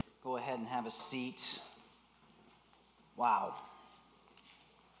ahead and have a seat. Wow.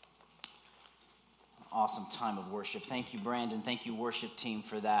 Awesome time of worship. Thank you, Brandon. Thank you, worship team,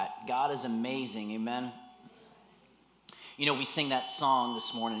 for that. God is amazing. Amen. You know, we sing that song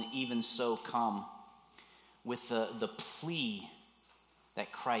this morning, Even So Come, with the plea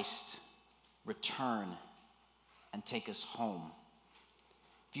that Christ return and take us home.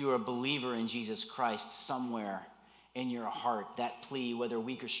 If you are a believer in Jesus Christ, somewhere in your heart, that plea, whether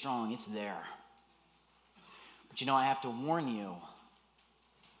weak or strong, it's there. But you know, I have to warn you,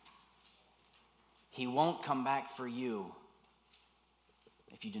 he won't come back for you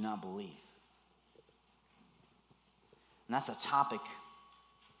if you do not believe. And that's the topic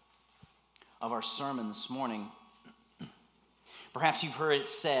of our sermon this morning. Perhaps you've heard it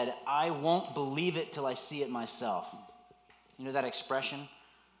said, I won't believe it till I see it myself. You know that expression?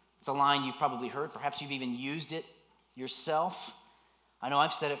 It's a line you've probably heard. Perhaps you've even used it yourself. I know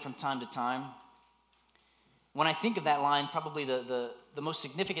I've said it from time to time. When I think of that line, probably the most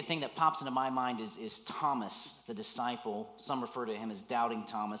significant thing that pops into my mind is Thomas, the disciple. Some refer to him as Doubting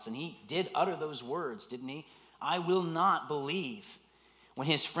Thomas. And he did utter those words, didn't he? I will not believe. When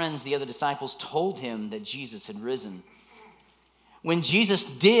his friends, the other disciples, told him that Jesus had risen. When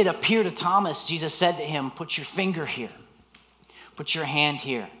Jesus did appear to Thomas, Jesus said to him, put your finger here. Put your hand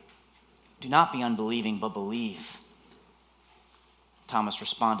here. Do not be unbelieving, but believe. Thomas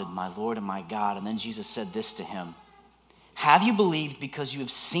responded, my Lord and my God. And then Jesus said this to him, have you believed because you have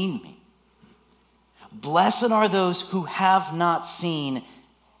seen me? Blessed are those who have not seen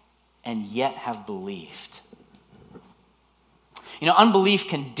and yet have believed. You know, unbelief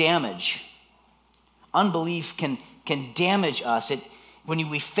can damage. Unbelief can damage us. When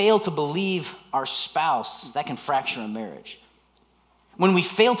we fail to believe our spouse, that can fracture a marriage. When we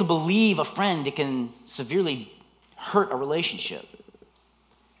fail to believe a friend, it can severely hurt a relationship.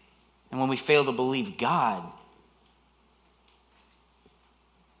 And when we fail to believe God,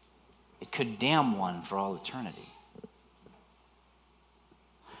 it could damn one for all eternity.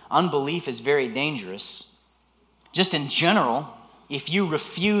 Unbelief is very dangerous. Just in general, if you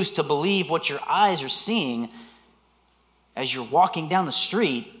refuse to believe what your eyes are seeing as you're walking down the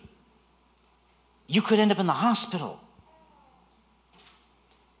street, you could end up in the hospital.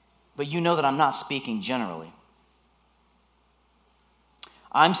 But you know that I'm not speaking generally.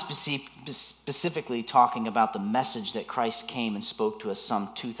 I'm specifically talking about the message that Christ came and spoke to us some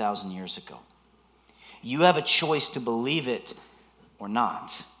 2,000 years ago. You have a choice to believe it or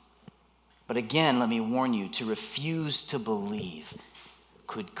not. But again, let me warn you, to refuse to believe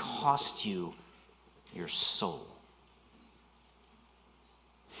could cost you your soul.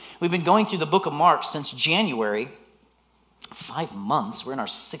 We've been going through the book of Mark since January, 5 months. We're in our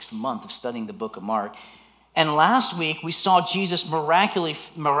 6th month of studying the book of Mark. And last week, we saw Jesus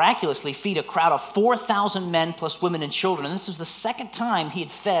miraculously feed a crowd of 4,000 men plus women and children. And this was the second time he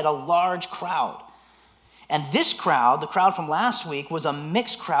had fed a large crowd. And this crowd, the crowd from last week, was a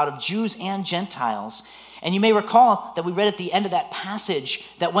mixed crowd of Jews and Gentiles. And you may recall that we read at the end of that passage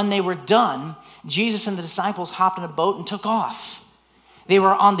that when they were done, Jesus and the disciples hopped in a boat and took off. They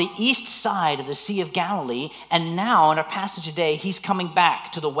were on the east side of the Sea of Galilee, and now in our passage today, he's coming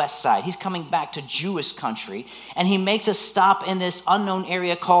back to the west side. He's coming back to Jewish country, and he makes a stop in this unknown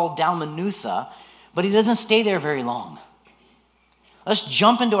area called Dalmanutha, but he doesn't stay there very long. Let's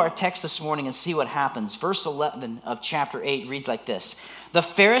jump into our text this morning and see what happens. Verse 11 of chapter 8 reads like this. The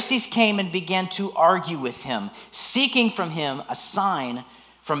Pharisees came and began to argue with him, seeking from him a sign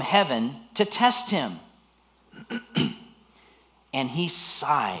from heaven to test him. And he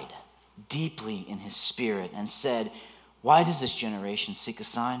sighed deeply in his spirit and said, why does this generation seek a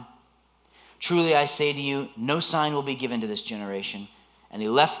sign? Truly I say to you, no sign will be given to this generation. And he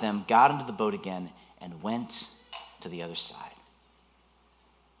left them, got into the boat again, and went to the other side.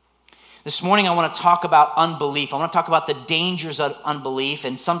 This morning I want to talk about unbelief. I want to talk about the dangers of unbelief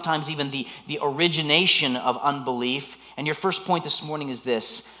and sometimes even the origination of unbelief. And your first point this morning is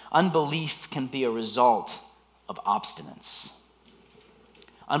this. Unbelief can be a result of obstinance.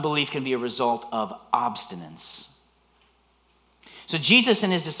 Unbelief can be a result of obstinance. So Jesus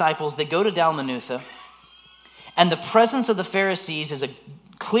and his disciples, they go to Dalmanutha, and the presence of the Pharisees is a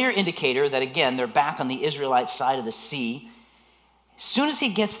clear indicator that, again, they're back on the Israelite side of the sea. As soon as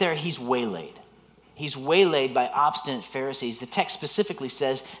he gets there, he's waylaid. He's waylaid by obstinate Pharisees. The text specifically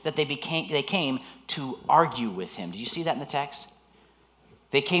says that they came to argue with him. Did you see that in the text?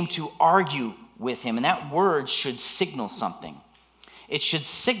 They came to argue with him, and that word should signal something. It should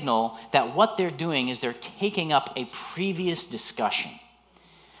signal that what they're doing is they're taking up a previous discussion.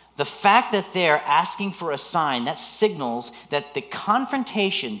 The fact that they're asking for a sign, that signals that the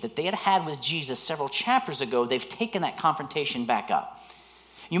confrontation that they had had with Jesus several chapters ago, they've taken that confrontation back up.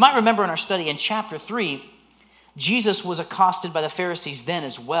 You might remember in our study in chapter 3, Jesus was accosted by the Pharisees then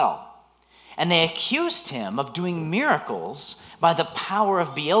as well. And they accused him of doing miracles by the power of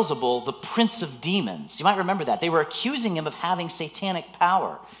Beelzebul, the prince of demons. You might remember that. They were accusing him of having satanic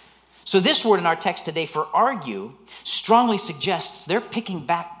power. So this word in our text today for argue strongly suggests they're picking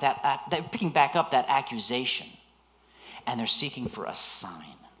back up that accusation. And they're seeking for a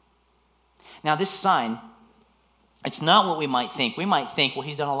sign. Now this sign, it's not what we might think. We might think, well,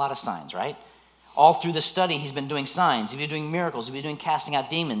 he's done a lot of signs, right? All through the study, he's been doing signs. He's been doing miracles. He's been doing casting out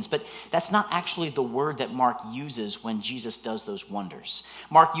demons. But that's not actually the word that Mark uses when Jesus does those wonders.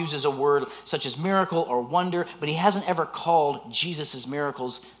 Mark uses a word such as miracle or wonder, but he hasn't ever called Jesus'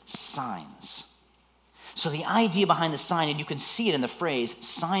 miracles signs. So the idea behind the sign, and you can see it in the phrase,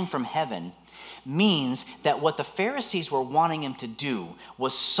 sign from heaven, means that what the Pharisees were wanting him to do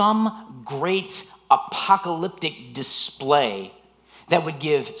was some great apocalyptic display that would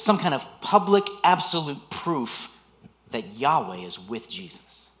give some kind of public, absolute proof that Yahweh is with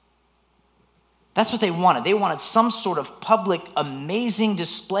Jesus. That's what they wanted. They wanted some sort of public, amazing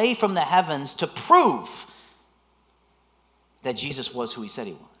display from the heavens to prove that Jesus was who he said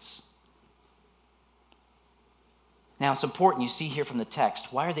he was. Now, it's important, you see here from the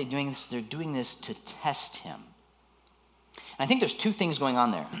text, why are they doing this? They're doing this to test him. And I think there's two things going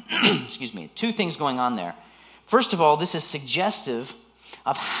on there. Excuse me, two things going on there. First of all, this is suggestive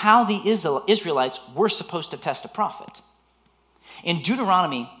of how the Israelites were supposed to test a prophet. In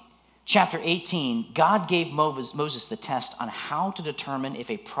Deuteronomy chapter 18, God gave Moses the test on how to determine if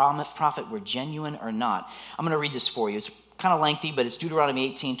a prophet were genuine or not. I'm going to read this for you. It's kind of lengthy, but it's Deuteronomy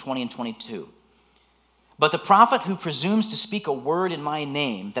 18, 20 and 22. But the prophet who presumes to speak a word in my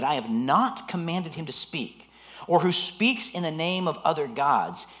name that I have not commanded him to speak, or who speaks in the name of other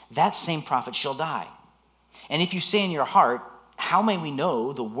gods, that same prophet shall die. And if you say in your heart, how may we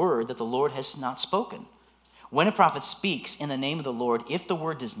know the word that the Lord has not spoken? When a prophet speaks in the name of the Lord, if the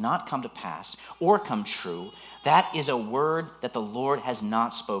word does not come to pass or come true, that is a word that the Lord has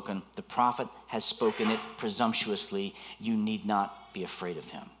not spoken. The prophet has spoken it presumptuously. You need not be afraid of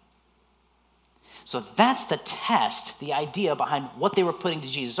him. So that's the test, the idea behind what they were putting to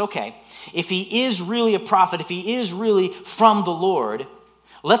Jesus. Okay, if he is really a prophet, if he is really from the Lord,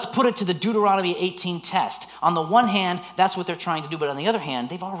 let's put it to the Deuteronomy 18 test. On the one hand, that's what they're trying to do. But on the other hand,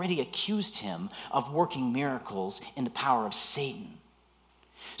 they've already accused him of working miracles in the power of Satan.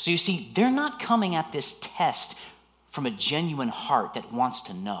 So you see, they're not coming at this test from a genuine heart that wants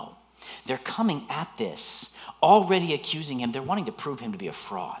to know. They're coming at this already accusing him. They're wanting to prove him to be a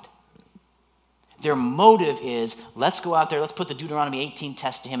fraud. Their motive is, let's go out there, let's put the Deuteronomy 18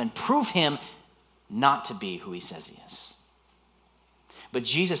 test to him and prove him not to be who he says he is. But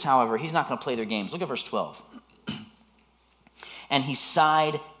Jesus, however, he's not going to play their games. Look at verse 12. And he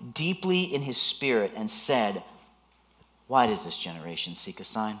sighed deeply in his spirit and said, why does this generation seek a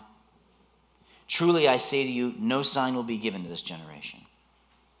sign? Truly I say to you, no sign will be given to this generation.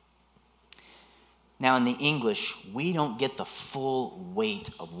 Now in the English, we don't get the full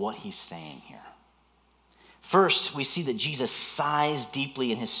weight of what he's saying here. First, we see that Jesus sighs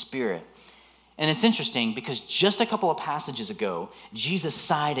deeply in his spirit. And it's interesting because just a couple of passages ago, Jesus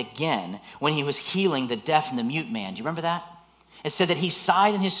sighed again when he was healing the deaf and the mute man. Do you remember that? It said that he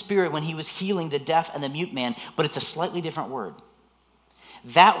sighed in his spirit when he was healing the deaf and the mute man, but it's a slightly different word.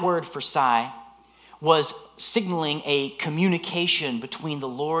 That word for sigh was signaling a communication between the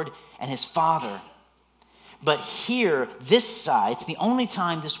Lord and his Father. But here, this sigh, it's the only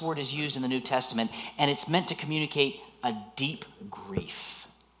time this word is used in the New Testament, and it's meant to communicate a deep grief.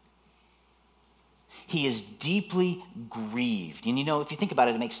 He is deeply grieved. And you know, if you think about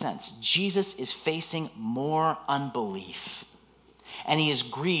it, it makes sense. Jesus is facing more unbelief. And he is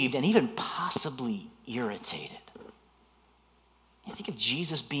grieved and even possibly irritated. You think of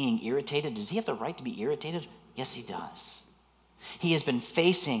Jesus being irritated. Does he have the right to be irritated? Yes, he does. He has been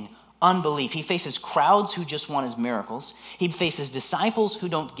facing unbelief. He faces crowds who just want his miracles. He faces disciples who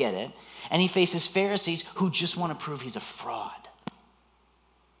don't get it. And he faces Pharisees who just want to prove he's a fraud.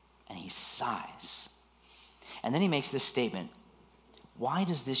 And he sighs. And then he makes this statement. Why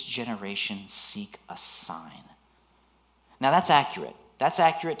does this generation seek a sign? Now that's accurate. That's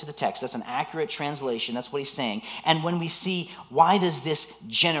accurate to the text. That's an accurate translation. That's what he's saying. And when we see why does this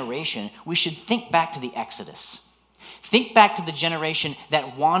generation, we should think back to the Exodus. Think back to the generation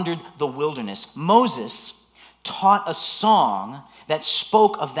that wandered the wilderness. Moses taught a song that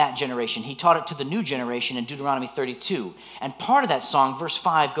spoke of that generation. He taught it to the new generation in Deuteronomy 32. And part of that song, verse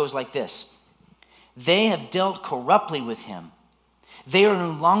 5, goes like this. They have dealt corruptly with him. They are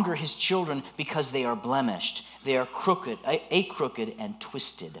no longer his children because they are blemished. They are crooked, a crooked and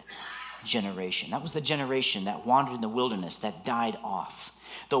twisted generation. That was the generation that wandered in the wilderness, that died off.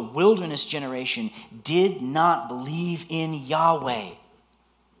 The wilderness generation did not believe in Yahweh.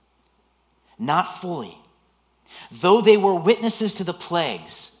 Not fully. Though they were witnesses to the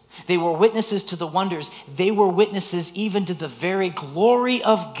plagues, they were witnesses to the wonders, they were witnesses even to the very glory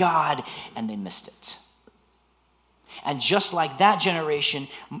of God, and they missed it. And just like that generation,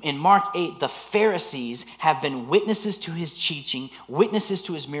 in Mark 8, the Pharisees have been witnesses to his teaching, witnesses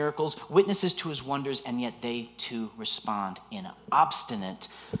to his miracles, witnesses to his wonders, and yet they too respond in obstinate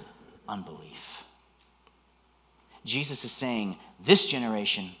unbelief. Jesus is saying this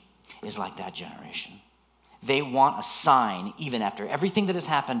generation is like that generation. They want a sign. Even after everything that has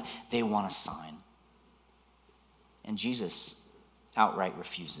happened, they want a sign. And Jesus outright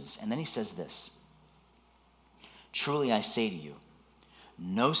refuses. And then he says this, truly I say to you,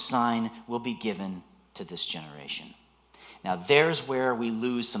 no sign will be given to this generation. Now there's where we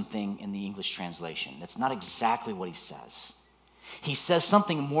lose something in the English translation. That's not exactly what he says. He says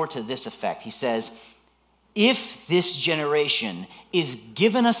something more to this effect. He says, if this generation is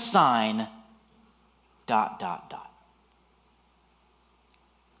given a sign, ...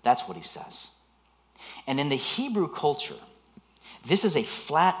 That's what he says. And in the Hebrew culture, this is a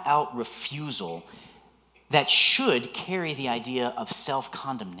flat-out refusal that should carry the idea of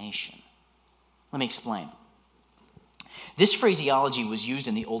self-condemnation. Let me explain. This phraseology was used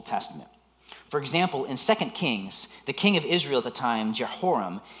in the Old Testament. For example, in 2 Kings, the king of Israel at the time,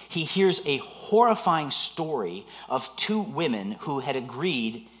 Jehoram, he hears a horrifying story of two women who had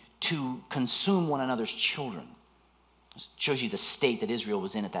agreed to consume one another's children. It shows you the state that Israel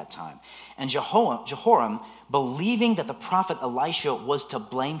was in at that time. And Jehoram, believing that the prophet Elisha was to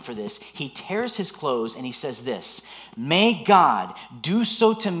blame for this, he tears his clothes and he says this, may God do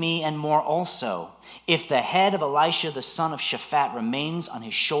so to me and more also, if the head of Elisha the son of Shaphat remains on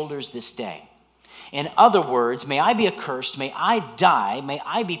his shoulders this day. In other words, may I be accursed, may I die, may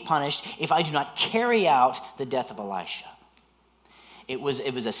I be punished if I do not carry out the death of Elisha. It was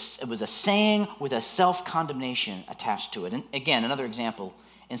a saying with a self-condemnation attached to it. And again, another example,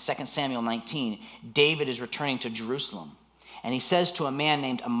 in 2 Samuel 19, David is returning to Jerusalem. And he says to a man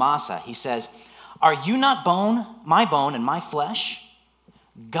named Amasa, he says, are you not my bone and my flesh?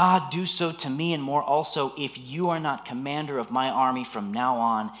 God do so to me and more also if you are not commander of my army from now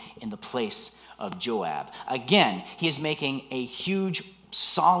on in the place of Joab. Again, he is making a huge,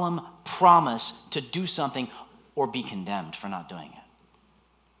 solemn promise to do something or be condemned for not doing it.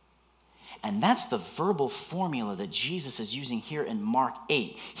 And that's the verbal formula that Jesus is using here in Mark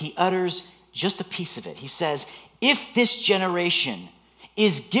 8. He utters just a piece of it. He says, if this generation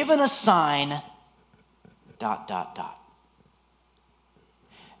is given a sign, ...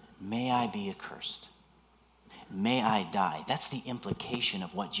 may I be accursed. May I die. That's the implication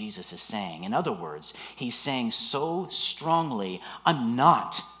of what Jesus is saying. In other words, he's saying so strongly, I'm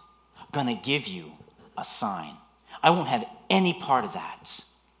not going to give you a sign. I won't have any part of that.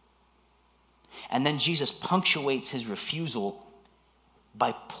 And then Jesus punctuates his refusal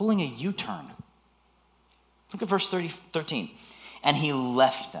by pulling a U-turn. Look at verse 13. And he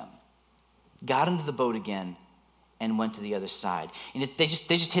left them, got into the boat again, and went to the other side. And they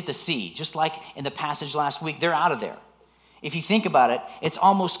just hit the sea. Just like in the passage last week, they're out of there. If you think about it, it's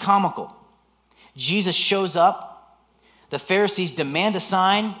almost comical. Jesus shows up, the Pharisees demand a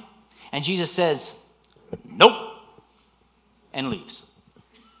sign, and Jesus says, nope, and leaves.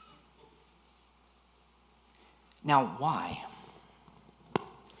 Now, why?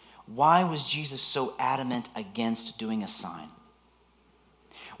 Why was Jesus so adamant against doing a sign?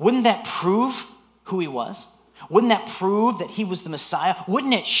 Wouldn't that prove who he was? Wouldn't that prove that he was the Messiah?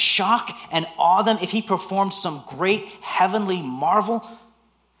 Wouldn't it shock and awe them if he performed some great heavenly marvel?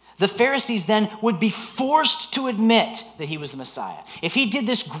 The Pharisees then would be forced to admit that he was the Messiah. If he did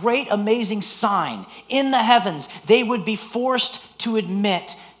this great, amazing sign in the heavens, they would be forced to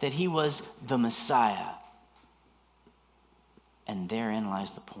admit that he was the Messiah. And therein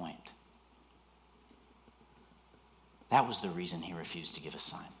lies the point. That was the reason he refused to give a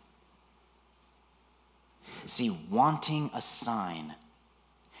sign. See, wanting a sign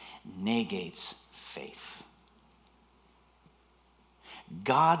negates faith.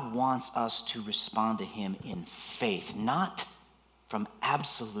 God wants us to respond to him in faith, not from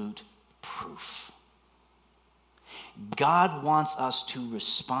absolute proof. God wants us to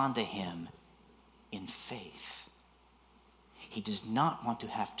respond to him in faith. He does not want to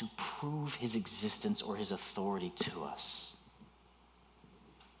have to prove his existence or his authority to us.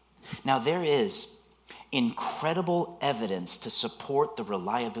 Now, there is incredible evidence to support the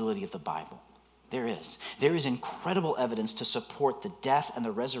reliability of the Bible. There is. There is incredible evidence to support the death and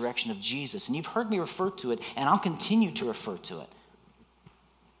the resurrection of Jesus. And you've heard me refer to it, and I'll continue to refer to it.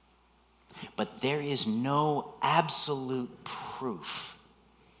 But there is no absolute proof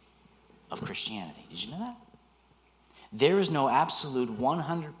of Christianity. Did you know that? There is no absolute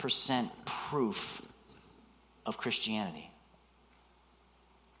 100% proof of Christianity.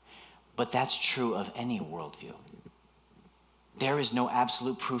 But that's true of any worldview. There is no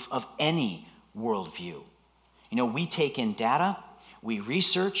absolute proof of any worldview. You know, we take in data, we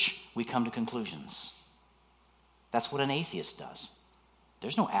research, we come to conclusions. That's what an atheist does.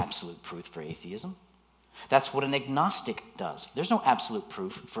 There's no absolute proof for atheism. That's what an agnostic does. There's no absolute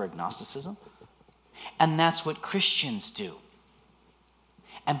proof for agnosticism. And that's what Christians do.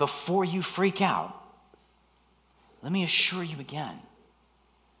 And before you freak out, let me assure you again,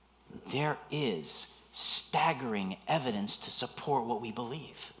 there is staggering evidence to support what we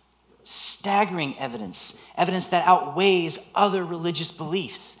believe. Staggering evidence that outweighs other religious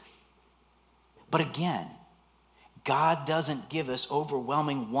beliefs. But again, God doesn't give us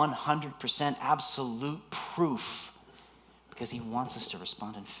overwhelming 100% absolute proof because he wants us to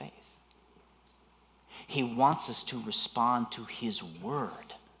respond in faith. He wants us to respond to his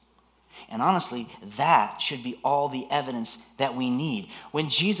word. And honestly, that should be all the evidence that we need. When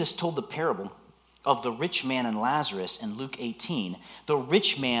Jesus told the parable of the rich man and Lazarus in Luke 18, the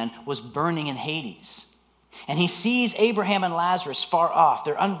rich man was burning in Hades. And he sees Abraham and Lazarus far off.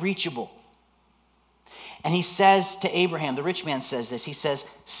 They're unreachable. And he says to Abraham, the rich man says this, he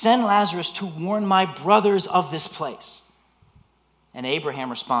says, "Send Lazarus to warn my brothers of this place." And Abraham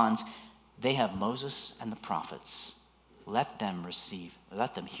responds, "They have Moses and the prophets. Let them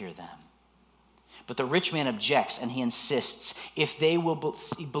hear them." But the rich man objects and he insists, if they will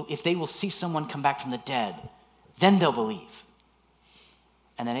see someone come back from the dead, then they'll believe.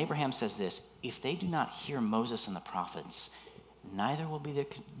 And then Abraham says this, "If they do not hear Moses and the prophets, neither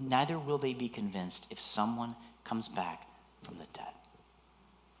will they be convinced if someone comes back from the dead."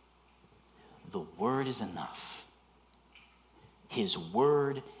 The word is enough. His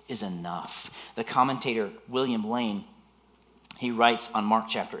word is enough. The commentator William Lane, he writes on Mark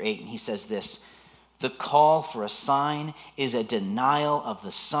chapter 8, and he says this, "The call for a sign is a denial of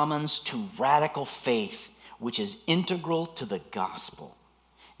the summons to radical faith, which is integral to the gospel.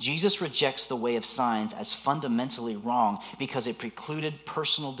 Jesus rejects the way of signs as fundamentally wrong because it precluded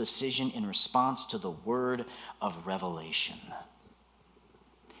personal decision in response to the word of revelation."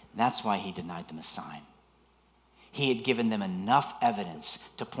 That's why he denied them a sign. He had given them enough evidence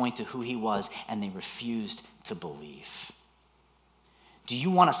to point to who he was, and they refused to believe. Do you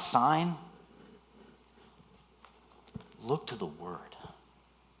want a sign? Look to the word.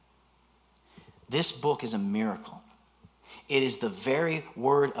 This book is a miracle. It is the very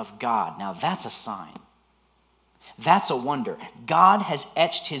word of God. Now that's a sign. That's a wonder. God has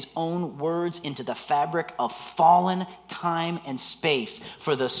etched his own words into the fabric of fallen time and space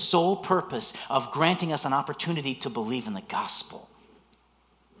for the sole purpose of granting us an opportunity to believe in the gospel,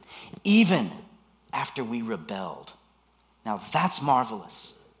 even after we rebelled. Now that's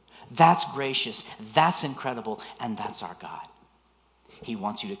marvelous. That's gracious. That's incredible. And that's our God. He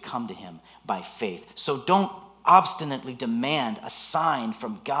wants you to come to him by faith. So don't obstinately demand a sign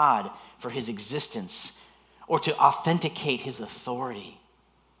from God for his existence or to authenticate his authority.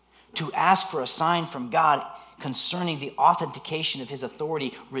 To ask for a sign from God concerning the authentication of his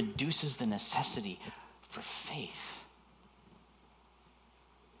authority reduces the necessity for faith.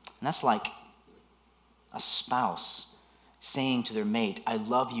 And that's like a spouse saying to their mate, "I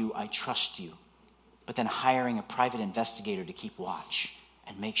love you, I trust you," but then hiring a private investigator to keep watch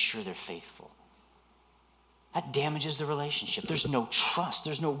and make sure they're faithful. That damages the relationship. There's no trust.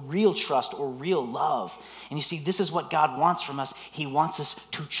 There's no real trust or real love. And you see, this is what God wants from us. He wants us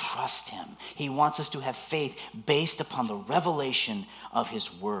to trust him. He wants us to have faith based upon the revelation of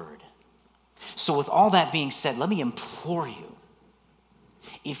his word. So with all that being said, let me implore you,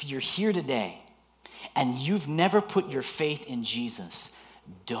 if you're here today and you've never put your faith in Jesus,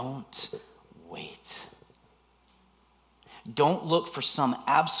 don't wait. Don't look for some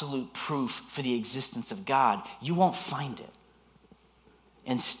absolute proof for the existence of God. You won't find it.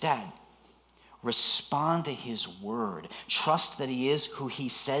 Instead, respond to his word. Trust that he is who he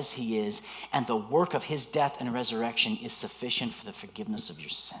says he is, and the work of his death and resurrection is sufficient for the forgiveness of your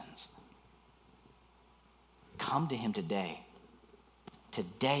sins. Come to him today.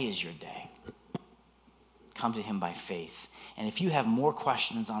 Today is your day. come to him by faith. And if you have more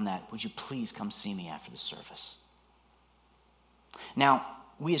questions on that, would you please come see me after the service? Now,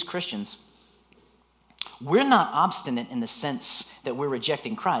 we as Christians, we're not obstinate in the sense that we're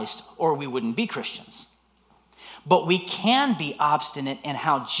rejecting Christ, or we wouldn't be Christians. But we can be obstinate in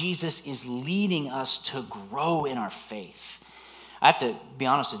how Jesus is leading us to grow in our faith. I have to be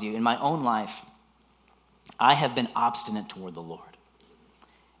honest with you, in my own life, I have been obstinate toward the Lord.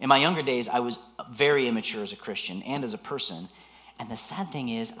 In my younger days, I was very immature as a Christian and as a person. And the sad thing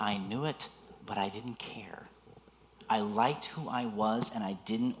is, I knew it, but I didn't care. I liked who I was, and I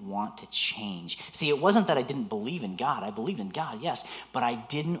didn't want to change. See, it wasn't that I didn't believe in God. I believed in God, yes, but I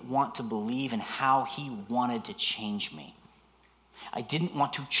didn't want to believe in how he wanted to change me. I didn't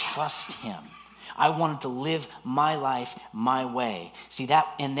want to trust him. I wanted to live my life my way. See, that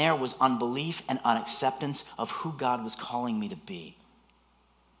in there was unbelief and unacceptance of who God was calling me to be.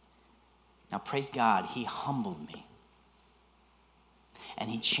 Now, praise God, he humbled me. And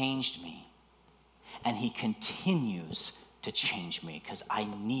he changed me. And he continues to change me because I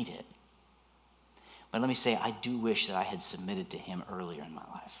need it. But let me say, I do wish that I had submitted to him earlier in my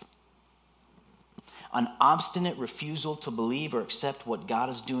life. An obstinate refusal to believe or accept what God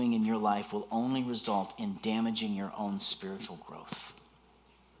is doing in your life will only result in damaging your own spiritual growth.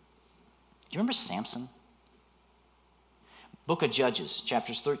 Do you remember Samson? Book of Judges,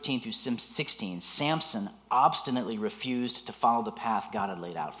 chapters 13 through 16, Samson obstinately refused to follow the path God had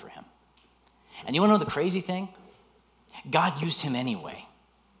laid out for him. And you want to know the crazy thing? God used him anyway.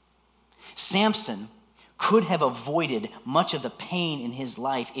 Samson could have avoided much of the pain in his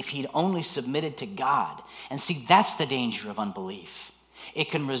life if he'd only submitted to God. And see, that's the danger of unbelief.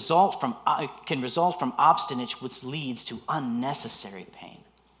 It can result from obstinance, which leads to unnecessary pain.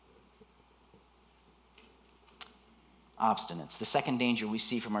 Obstinance. The second danger we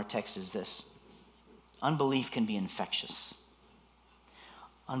see from our text is this. Unbelief can be infectious.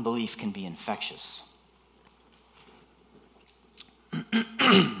 Unbelief can be infectious.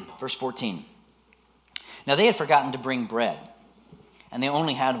 Verse 14. Now they had forgotten to bring bread, and they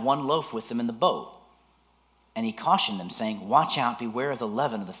only had one loaf with them in the boat. And he cautioned them, saying, "Watch out, beware of the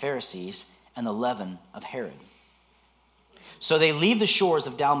leaven of the Pharisees and the leaven of Herod." So they leave the shores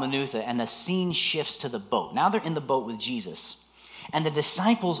of Dalmanutha, and the scene shifts to the boat. Now they're in the boat with Jesus, and the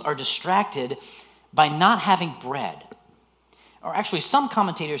disciples are distracted by not having bread. Or actually, some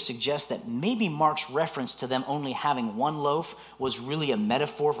commentators suggest that maybe Mark's reference to them only having one loaf was really a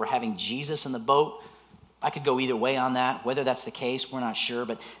metaphor for having Jesus in the boat. I could go either way on that. Whether that's the case, we're not sure.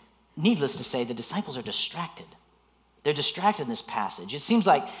 But needless to say, the disciples are distracted. They're distracted in this passage. It seems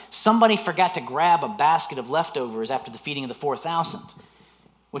like somebody forgot to grab a basket of leftovers after the feeding of the 4,000,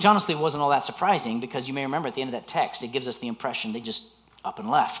 which honestly wasn't all that surprising because you may remember at the end of that text, it gives us the impression they just up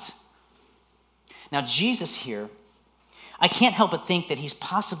and left. Now, Jesus here, I can't help but think that he's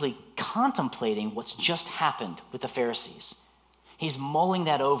possibly contemplating what's just happened with the Pharisees. He's mulling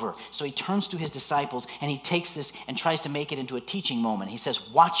that over. So he turns to his disciples and he takes this and tries to make it into a teaching moment. He says,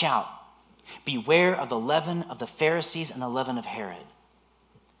 "Watch out. Beware of the leaven of the Pharisees and the leaven of Herod."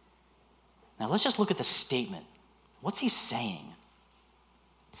 Now let's just look at the statement. What's he saying?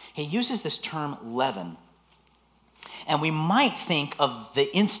 He uses this term leaven. And we might think of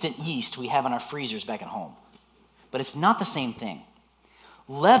the instant yeast we have in our freezers back at home. But it's not the same thing.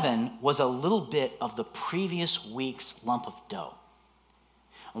 Leaven was a little bit of the previous week's lump of dough.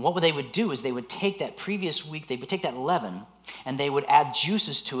 And what they would do is they would take that previous week, they would take that leaven, and they would add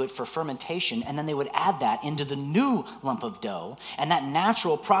juices to it for fermentation, and then they would add that into the new lump of dough, and that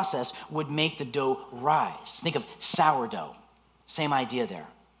natural process would make the dough rise. Think of sourdough. Same idea there.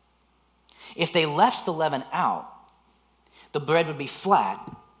 If they left the leaven out, the bread would be flat,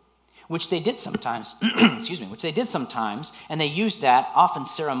 which they did sometimes, and they used that often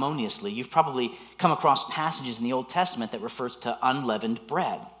ceremoniously. You've probably come across passages in the Old Testament that refers to unleavened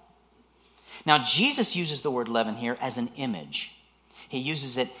bread. Now, Jesus uses the word leaven here as an image. He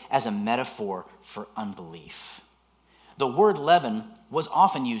uses it as a metaphor for unbelief. The word leaven was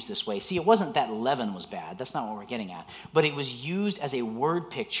often used this way. See, it wasn't that leaven was bad. That's not what we're getting at. But it was used as a word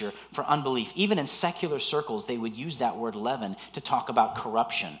picture for unbelief. Even in secular circles, they would use that word leaven to talk about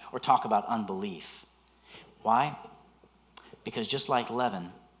corruption or talk about unbelief. Why? Because just like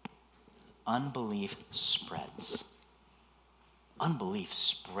leaven, unbelief spreads. Unbelief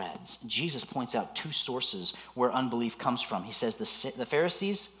spreads. Jesus points out two sources where unbelief comes from. He says the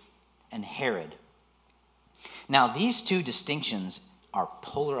Pharisees and Herod. Now, these two distinctions are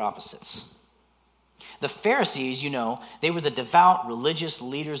polar opposites. The Pharisees, they were the devout religious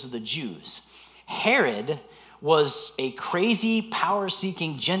leaders of the Jews. Herod was a crazy,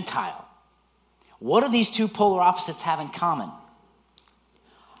 power-seeking Gentile. What do these two polar opposites have in common?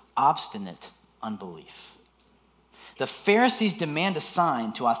 Obstinate unbelief. The Pharisees demand a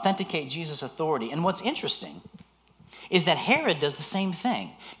sign to authenticate Jesus' authority. And what's interesting is that Herod does the same thing.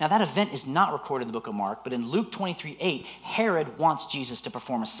 Now, that event is not recorded in the book of Mark, but in Luke 23:8, Herod wants Jesus to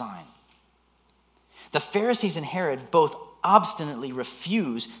perform a sign. The Pharisees and Herod both obstinately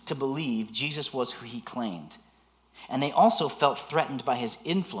refused to believe Jesus was who he claimed. And they also felt threatened by his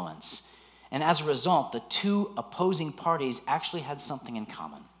influence. And as a result, the two opposing parties actually had something in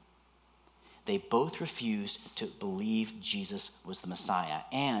common. They both refused to believe Jesus was the Messiah.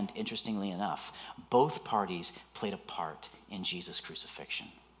 And, interestingly enough, both parties played a part in Jesus' crucifixion.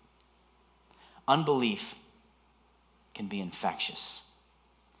 Unbelief can be infectious.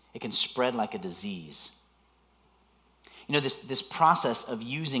 It can spread like a disease. You know, this process of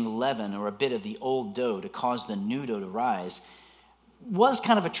using leaven or a bit of the old dough to cause the new dough to rise was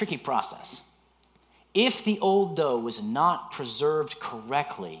kind of a tricky process. If the old dough was not preserved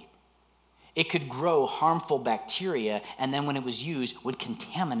correctly, it could grow harmful bacteria, and then when it was used, would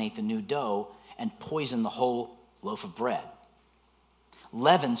contaminate the new dough and poison the whole loaf of bread.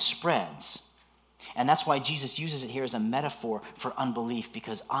 Leaven spreads, and that's why Jesus uses it here as a metaphor for unbelief,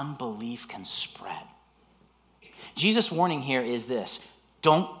 because unbelief can spread. Jesus' warning here is this: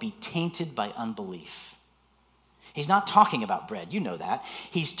 don't be tainted by unbelief. He's not talking about bread, you know that.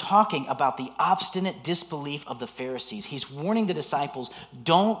 He's talking about the obstinate disbelief of the Pharisees. He's warning the disciples,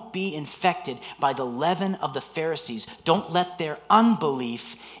 don't be infected by the leaven of the Pharisees. Don't let their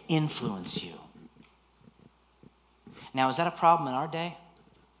unbelief influence you. Now, is that a problem in our day?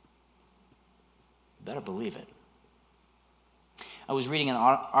 You better believe it. I was reading an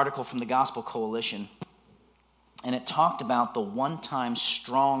article from the Gospel Coalition, and it talked about the one-time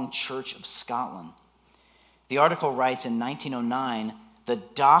strong Church of Scotland. The article writes, in 1909, the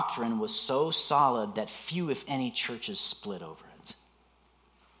doctrine was so solid that few, if any, churches split over it.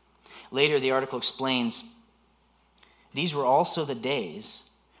 Later, the article explains, these were also the days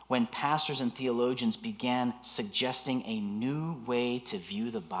when pastors and theologians began suggesting a new way to view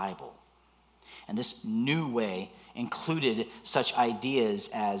the Bible. And this new way included such ideas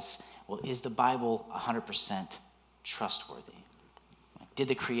as, well, is the Bible 100% trustworthy? Did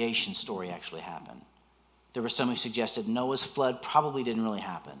the creation story actually happen? There were some who suggested Noah's flood probably didn't really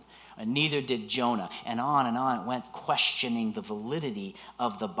happen. And neither did Jonah. And on it went, questioning the validity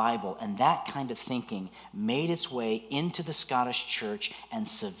of the Bible. And that kind of thinking made its way into the Scottish church and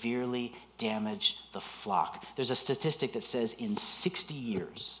severely damaged the flock. There's a statistic that says in 60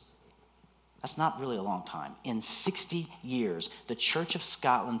 years, that's not really a long time, in 60 years, the Church of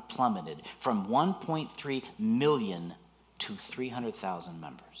Scotland plummeted from 1.3 million to 300,000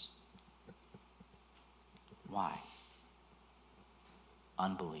 members. Why?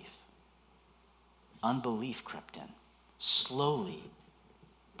 Unbelief. Unbelief crept in, slowly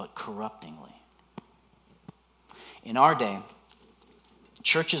but corruptingly. In our day,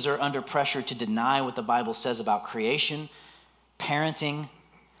 churches are under pressure to deny what the Bible says about creation, parenting,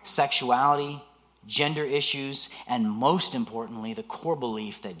 sexuality, gender issues, and most importantly, the core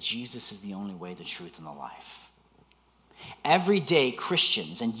belief that Jesus is the only way, the truth, and the life. Everyday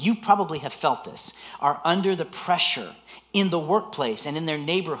Christians, and you probably have felt this, are under the pressure in the workplace and in their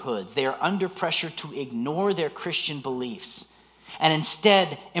neighborhoods. They are under pressure to ignore their Christian beliefs and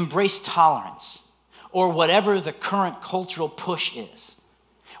instead embrace tolerance or whatever the current cultural push is.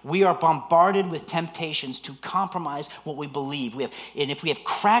 We are bombarded with temptations to compromise what we believe. And if we have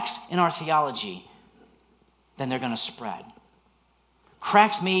cracks in our theology, then they're going to spread.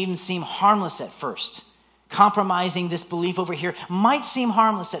 Cracks may even seem harmless at first. Compromising this belief over here might seem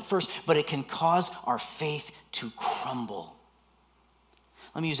harmless at first, but it can cause our faith to crumble.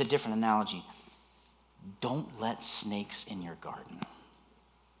 Let me use a different analogy. Don't let snakes in your garden.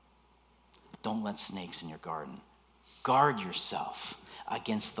 Don't let snakes in your garden. Guard yourself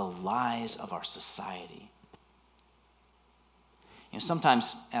against the lies of our society. You know,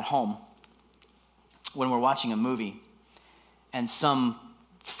 sometimes at home, when we're watching a movie and some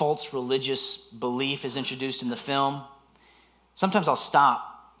false religious belief is introduced in the film, sometimes I'll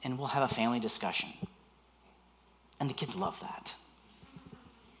stop and we'll have a family discussion. And the kids love that.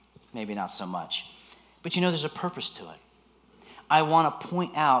 Maybe not so much. But you know, there's a purpose to it. I want to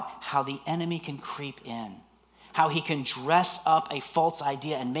point out how the enemy can creep in, how he can dress up a false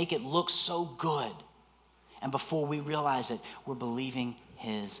idea and make it look so good. And before we realize it, we're believing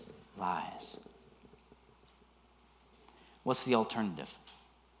his lies. What's the alternative?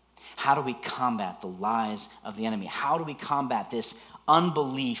 How do we combat the lies of the enemy? How do we combat this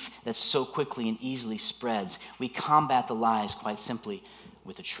unbelief that so quickly and easily spreads? We combat the lies quite simply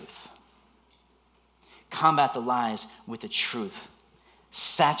with the truth. Combat the lies with the truth.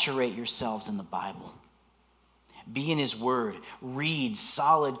 Saturate yourselves in the Bible. Be in his word. Read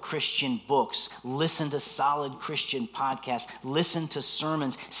solid Christian books. Listen to solid Christian podcasts. Listen to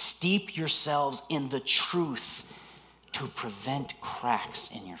sermons. Steep yourselves in the truth to prevent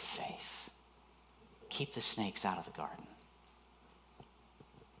cracks in your faith. Keep the snakes out of the garden.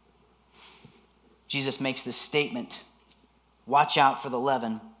 Jesus makes this statement, watch out for the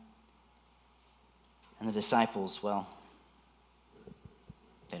leaven. And the disciples, well,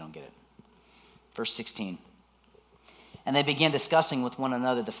 they don't get it. Verse 16. And they began discussing with one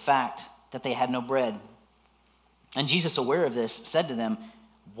another the fact that they had no bread. And Jesus, aware of this, said to them,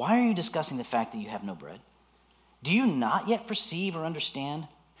 why are you discussing the fact that you have no bread? Do you not yet perceive or understand?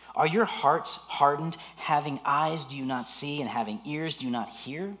 Are your hearts hardened? Having eyes do you not see, and having ears do you not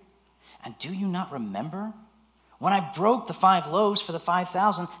hear? And do you not remember? When I broke the 5 loaves for the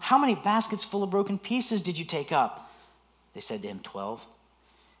 5,000, how many baskets full of broken pieces did you take up? They said to him, 12.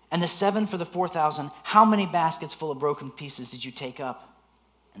 And the 7 for the 4,000, how many baskets full of broken pieces did you take up?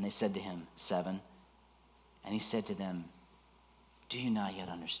 And they said to him, 7. And he said to them, do you not yet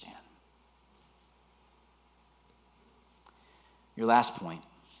understand? Your last point,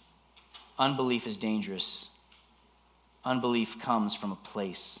 unbelief is dangerous. Unbelief comes from a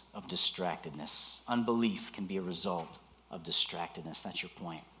place of distractedness. Unbelief can be a result of distractedness. That's your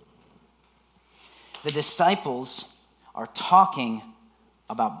point. The disciples are talking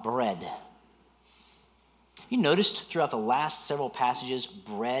about bread. You noticed throughout the last several passages,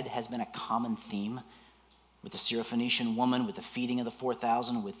 bread has been a common theme with the Syrophoenician woman, with the feeding of the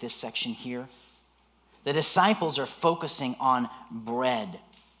 4,000, with this section here. The disciples are focusing on bread.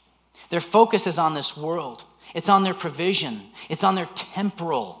 Their focus is on this world. It's on their provision. It's on their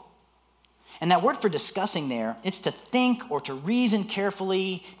temporal. And that word for discussing there, it's to think or to reason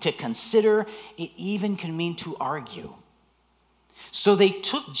carefully, to consider. It even can mean to argue. So they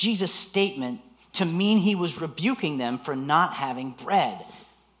took Jesus' statement to mean he was rebuking them for not having bread,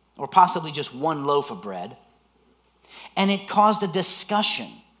 or possibly just 1 loaf of bread. And it caused a discussion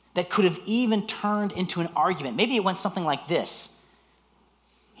that could have even turned into an argument. Maybe it went something like this.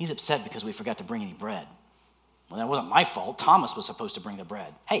 He's upset because we forgot to bring any bread. Well, that wasn't my fault. Thomas was supposed to bring the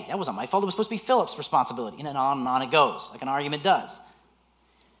bread. Hey, that wasn't my fault. It was supposed to be Philip's responsibility. And on it goes, like an argument does.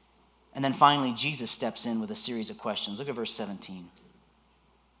 And then finally, Jesus steps in with a series of questions. Look at verse 17.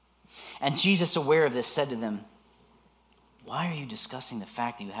 And Jesus, aware of this, said to them, why are you discussing the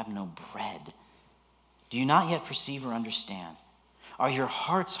fact that you have no bread? Do you not yet perceive or understand? Are your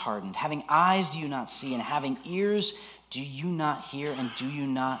hearts hardened? Having eyes do you not see, and having ears do you not hear, and do you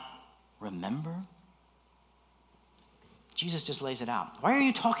not remember? Jesus just lays it out. Why are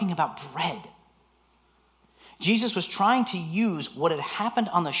you talking about bread? Jesus was trying to use what had happened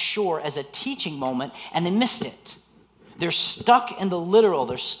on the shore as a teaching moment, and they missed it. They're stuck in the literal.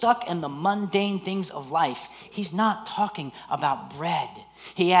 They're stuck in the mundane things of life. He's not talking about bread.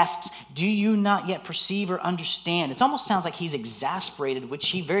 He asks, do you not yet perceive or understand? It almost sounds like he's exasperated, which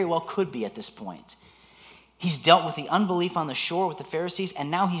he very well could be at this point. He's dealt with the unbelief on the shore with the Pharisees, and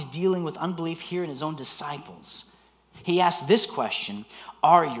now he's dealing with unbelief here in his own disciples. He asks this question,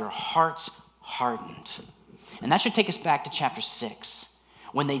 are your hearts hardened? And that should take us back to chapter 6,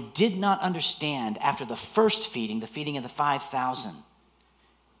 when they did not understand after the first feeding, the feeding of the 5,000.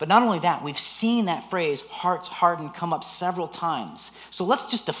 But not only that, we've seen that phrase, hearts hardened, come up several times. So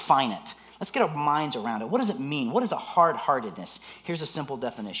let's just define it. Let's get our minds around it. What does it mean? What is a hard-heartedness? Here's a simple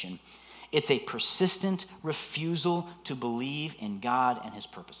definition. It's a persistent refusal to believe in God and his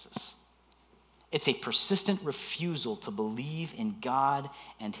purposes. It's a persistent refusal to believe in God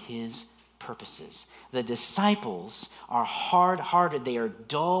and his purposes. The disciples are hard-hearted. They are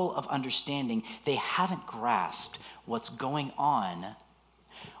dull of understanding. They haven't grasped what's going on,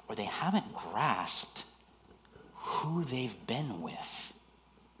 or they haven't grasped who they've been with.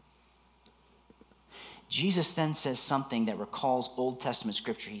 Jesus then says something that recalls Old Testament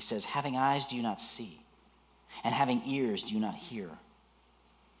scripture. He says, having eyes do you not see, and having ears do you not hear.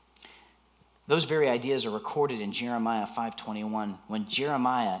 Those very ideas are recorded in Jeremiah 5:21. When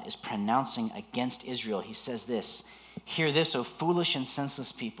Jeremiah is pronouncing against Israel, he says this, hear this, O foolish and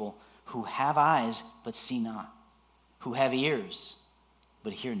senseless people, who have eyes but see not, who have ears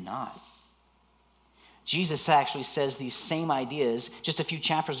but hear not. Jesus actually says these same ideas just a few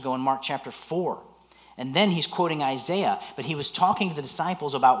chapters ago in Mark chapter 4. And then he's quoting Isaiah, but he was talking to the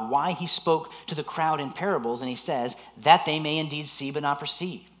disciples about why he spoke to the crowd in parables, and he says, that they may indeed see but not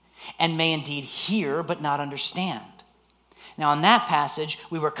perceive, and may indeed hear but not understand. Now, in that passage,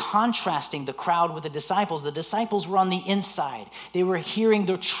 we were contrasting the crowd with the disciples. The disciples were on the inside. They were hearing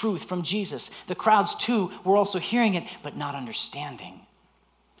the truth from Jesus. The crowds, too, were also hearing it, but not understanding.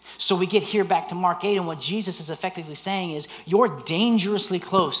 So we get here back to Mark 8, and what Jesus is effectively saying is, you're dangerously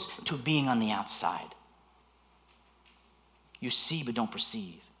close to being on the outside. You see but don't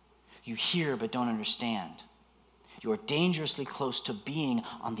perceive. You hear but don't understand. You are dangerously close to being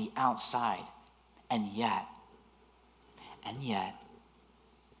on the outside. And yet,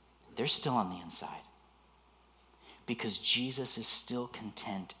 they're still on the inside. Because Jesus is still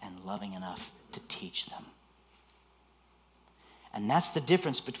content and loving enough to teach them. And that's the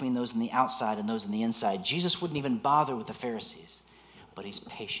difference between those on the outside and those on the inside. Jesus wouldn't even bother with the Pharisees, but he's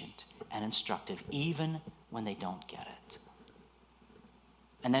patient and instructive even when they don't get it.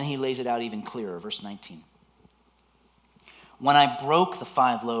 And then he lays it out even clearer, verse 19. When I broke the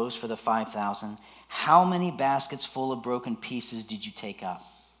 5 loaves for the 5,000, how many baskets full of broken pieces did you take up?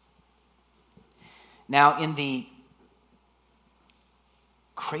 Now, in the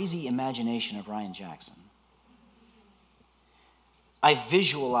crazy imagination of Ryan Jackson, I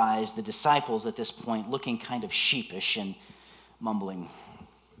visualize the disciples at this point looking kind of sheepish and mumbling,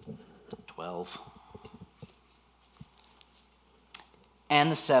 12.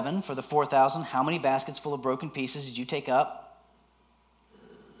 And the 7 for the 4,000, how many baskets full of broken pieces did you take up?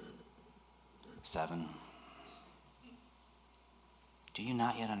 7. Do you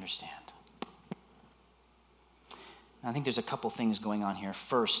not yet understand? I think there's a couple things going on here.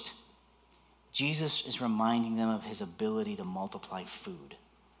 First, Jesus is reminding them of his ability to multiply food.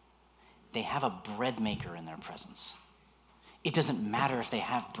 They have a bread maker in their presence. It doesn't matter if they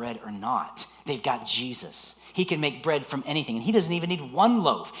have bread or not. They've got Jesus. He can make bread from anything, and he doesn't even need 1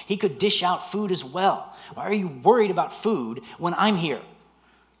 loaf. He could dish out food as well. Why are you worried about food when I'm here?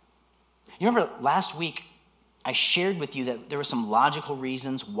 You remember last week, I shared with you that there were some logical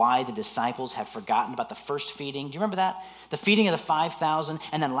reasons why the disciples had forgotten about the first feeding. Do you remember that? The feeding of the 5,000,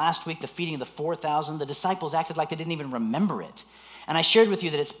 and then last week, the feeding of the 4,000. The disciples acted like they didn't even remember it. And I shared with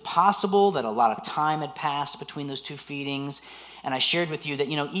you that it's possible that a lot of time had passed between those 2 feedings. And I shared with you that,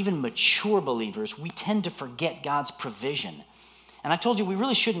 even mature believers, we tend to forget God's provision. And I told you we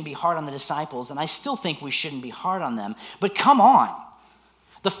really shouldn't be hard on the disciples, and I still think we shouldn't be hard on them. But come on.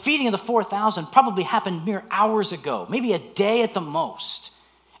 The feeding of the 4,000 probably happened mere hours ago, maybe a day at the most.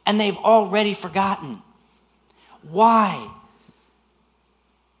 And they've already forgotten. Why?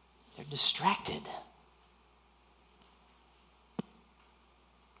 They're distracted.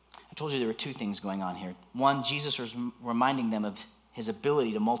 I told you there were 2 things going on here. 1, Jesus was reminding them of his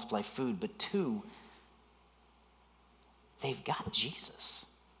ability to multiply food. But 2, they've got Jesus.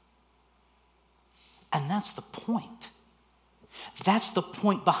 And that's the point. That's the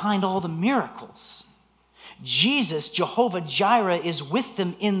point behind all the miracles. Jesus, Jehovah Jireh, is with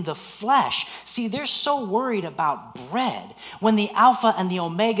them in the flesh. See, they're so worried about bread when the Alpha and the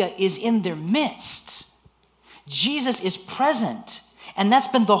Omega is in their midst. Jesus is present. And that's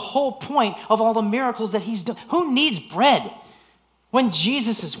been the whole point of all the miracles that he's done. Who needs bread when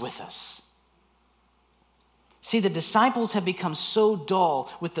Jesus is with us? See, the disciples have become so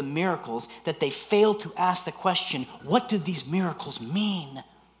dull with the miracles that they fail to ask the question, what do these miracles mean?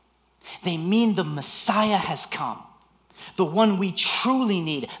 They mean the Messiah has come, the one we truly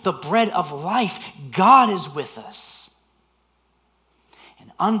need, the bread of life. God is with us.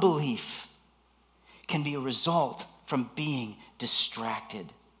 And unbelief can be a result from being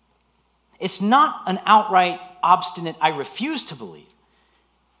distracted. It's not an outright obstinate, I refuse to believe.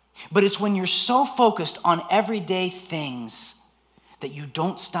 But it's when you're so focused on everyday things that you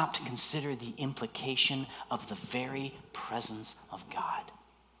don't stop to consider the implication of the very presence of God.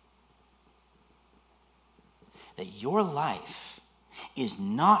 That your life is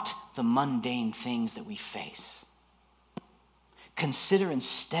not the mundane things that we face. Consider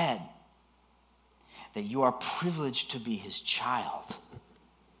instead that you are privileged to be his child.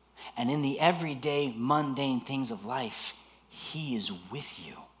 And in the everyday mundane things of life, he is with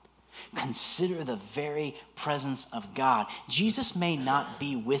you. Consider the very presence of God. Jesus may not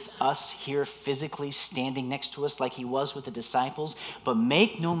be with us here physically, standing next to us like he was with the disciples, but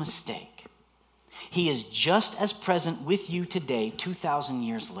make no mistake, he is just as present with you today, 2,000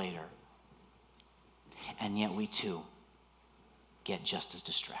 years later. And yet we too get just as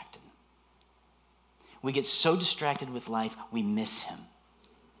distracted. We get so distracted with life, we miss him.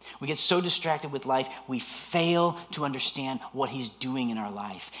 We get so distracted with life, we fail to understand what he's doing in our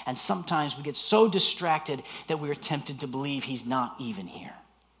life. And sometimes we get so distracted that we are tempted to believe he's not even here.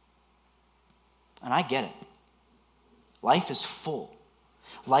 And I get it. Life is full.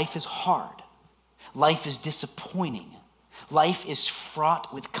 Life is hard. Life is disappointing. Life is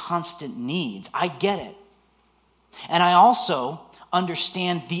fraught with constant needs. I get it. And I also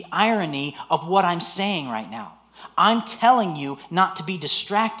understand the irony of what I'm saying right now. I'm telling you not to be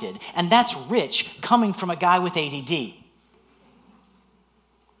distracted, and that's rich coming from a guy with ADD.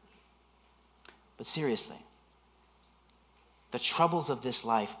 But seriously, the troubles of this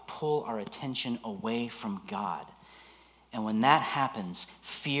life pull our attention away from God. And when that happens,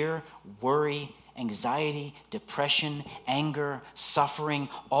 fear, worry, anxiety, depression, anger, suffering,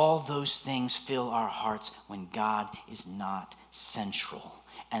 all those things fill our hearts when God is not central.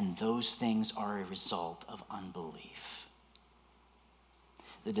 And those things are a result of unbelief.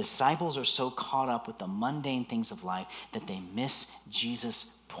 The disciples are so caught up with the mundane things of life that they miss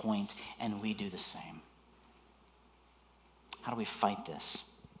Jesus' point, and we do the same. How do we fight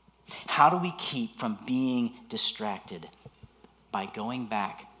this? How do we keep from being distracted? By going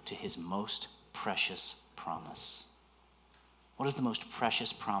back to his most precious promise. What is the most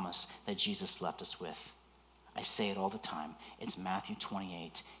precious promise that Jesus left us with? I say it all the time. It's Matthew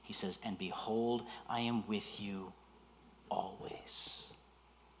 28. He says, "And behold, I am with you always,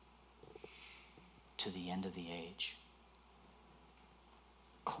 to the end of the age."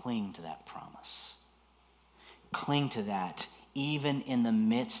 Cling to that promise. Cling to that even in the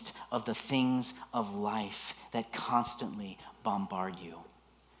midst of the things of life that constantly bombard you,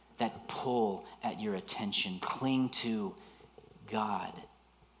 that pull at your attention. Cling to God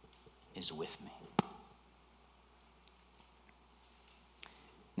is with me.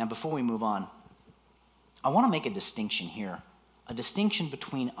 Now, before we move on, I want to make a distinction here, a distinction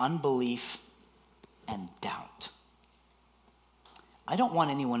between unbelief and doubt. I don't want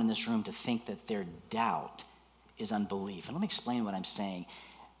anyone in this room to think that their doubt is unbelief. And let me explain what I'm saying.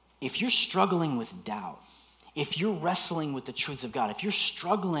 If you're struggling with doubt, if you're wrestling with the truths of God, if you're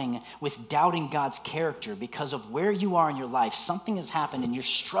struggling with doubting God's character because of where you are in your life, something has happened and you're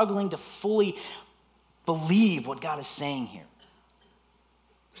struggling to fully believe what God is saying here,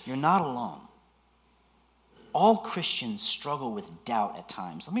 you're not alone. All Christians struggle with doubt at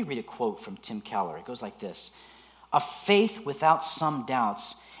times. Let me read a quote from Tim Keller. It goes like this: "A faith without some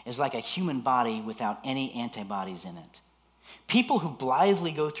doubts is like a human body without any antibodies in it. People who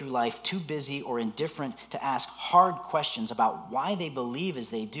blithely go through life too busy or indifferent to ask hard questions about why they believe as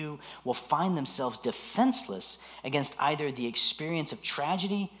they do will find themselves defenseless against either the experience of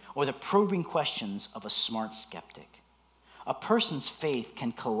tragedy or the probing questions of a smart skeptic. A person's faith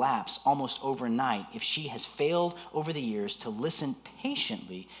can collapse almost overnight if she has failed over the years to listen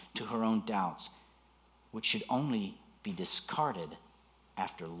patiently to her own doubts, which should only be discarded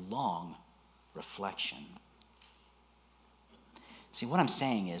after long reflection." See, what I'm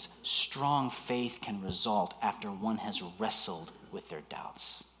saying is strong faith can result after one has wrestled with their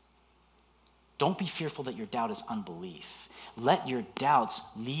doubts. Don't be fearful that your doubt is unbelief. Let your doubts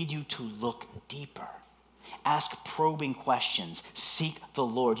lead you to look deeper. Ask probing questions. Seek the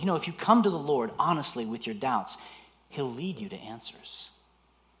Lord. You know, if you come to the Lord honestly with your doubts, he'll lead you to answers.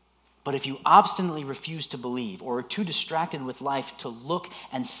 But if you obstinately refuse to believe or are too distracted with life to look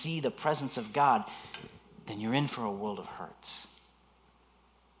and see the presence of God, then you're in for a world of hurt.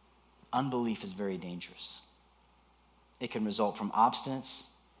 Unbelief is very dangerous. It can result from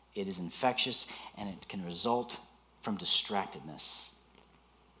obstinance, it is infectious, and it can result from distractedness.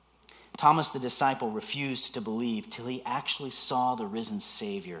 Thomas the disciple refused to believe till he actually saw the risen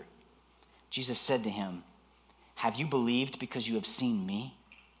Savior. Jesus said to him, "Have you believed because you have seen me?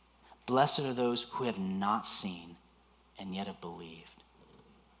 Blessed are those who have not seen and yet have believed."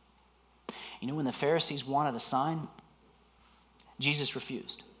 You know, when the Pharisees wanted a sign, Jesus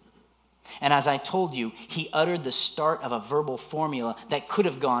refused. And as I told you, he uttered the start of a verbal formula that could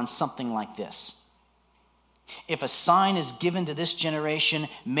have gone something like this: "If a sign is given to this generation,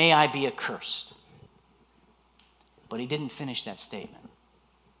 may I be accursed." But he didn't finish that statement.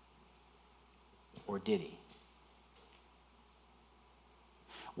 Or did he?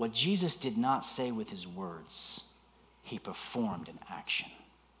 What Jesus did not say with his words, he performed in action.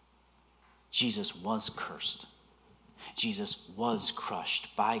 Jesus was cursed. Jesus was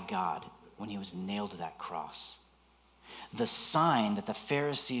crushed by God when he was nailed to that cross. The sign that the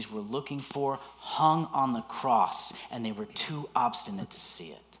Pharisees were looking for hung on the cross, and they were too obstinate to see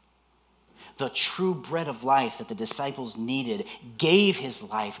it. The true bread of life that the disciples needed gave his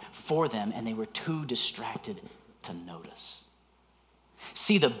life for them, and they were too distracted to notice.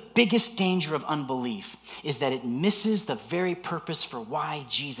 See, the biggest danger of unbelief is that it misses the very purpose for why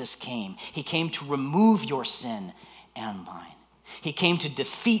Jesus came. He came to remove your sin and mine. He came to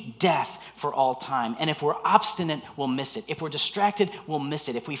defeat death for all time. And if we're obstinate, we'll miss it. If we're distracted, we'll miss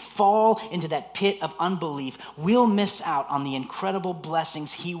it. If we fall into that pit of unbelief, we'll miss out on the incredible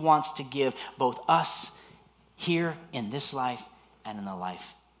blessings he wants to give both us here in this life and in the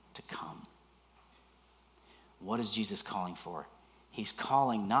life to come. What is Jesus calling for? He's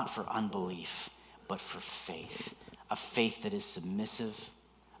calling not for unbelief, but for faith. A faith that is submissive,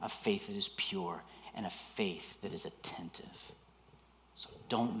 a faith that is pure, and a faith that is attentive. So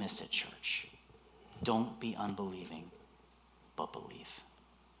don't miss it, church. Don't be unbelieving, but believe.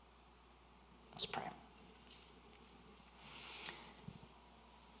 Let's pray.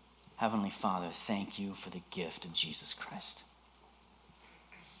 Heavenly Father, thank you for the gift of Jesus Christ.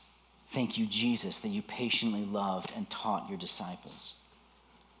 Thank you, Jesus, that you patiently loved and taught your disciples.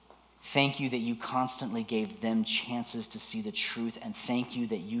 Thank you that you constantly gave them chances to see the truth, and thank you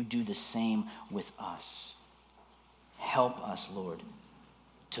that you do the same with us. Help us, Lord,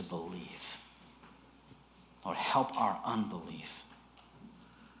 to believe. Lord, help our unbelief.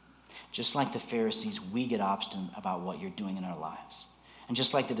 Just like the Pharisees, we get obstinate about what you're doing in our lives. And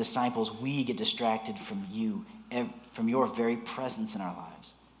just like the disciples, we get distracted from you, from your very presence in our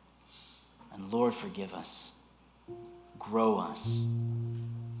lives. And Lord, forgive us. Grow us.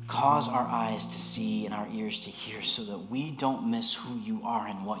 Cause our eyes to see and our ears to hear so that we don't miss who you are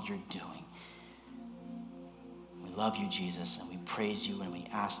and what you're doing. We love you, Jesus, and we praise you, and we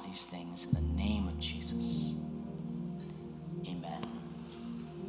ask these things in the name of Jesus.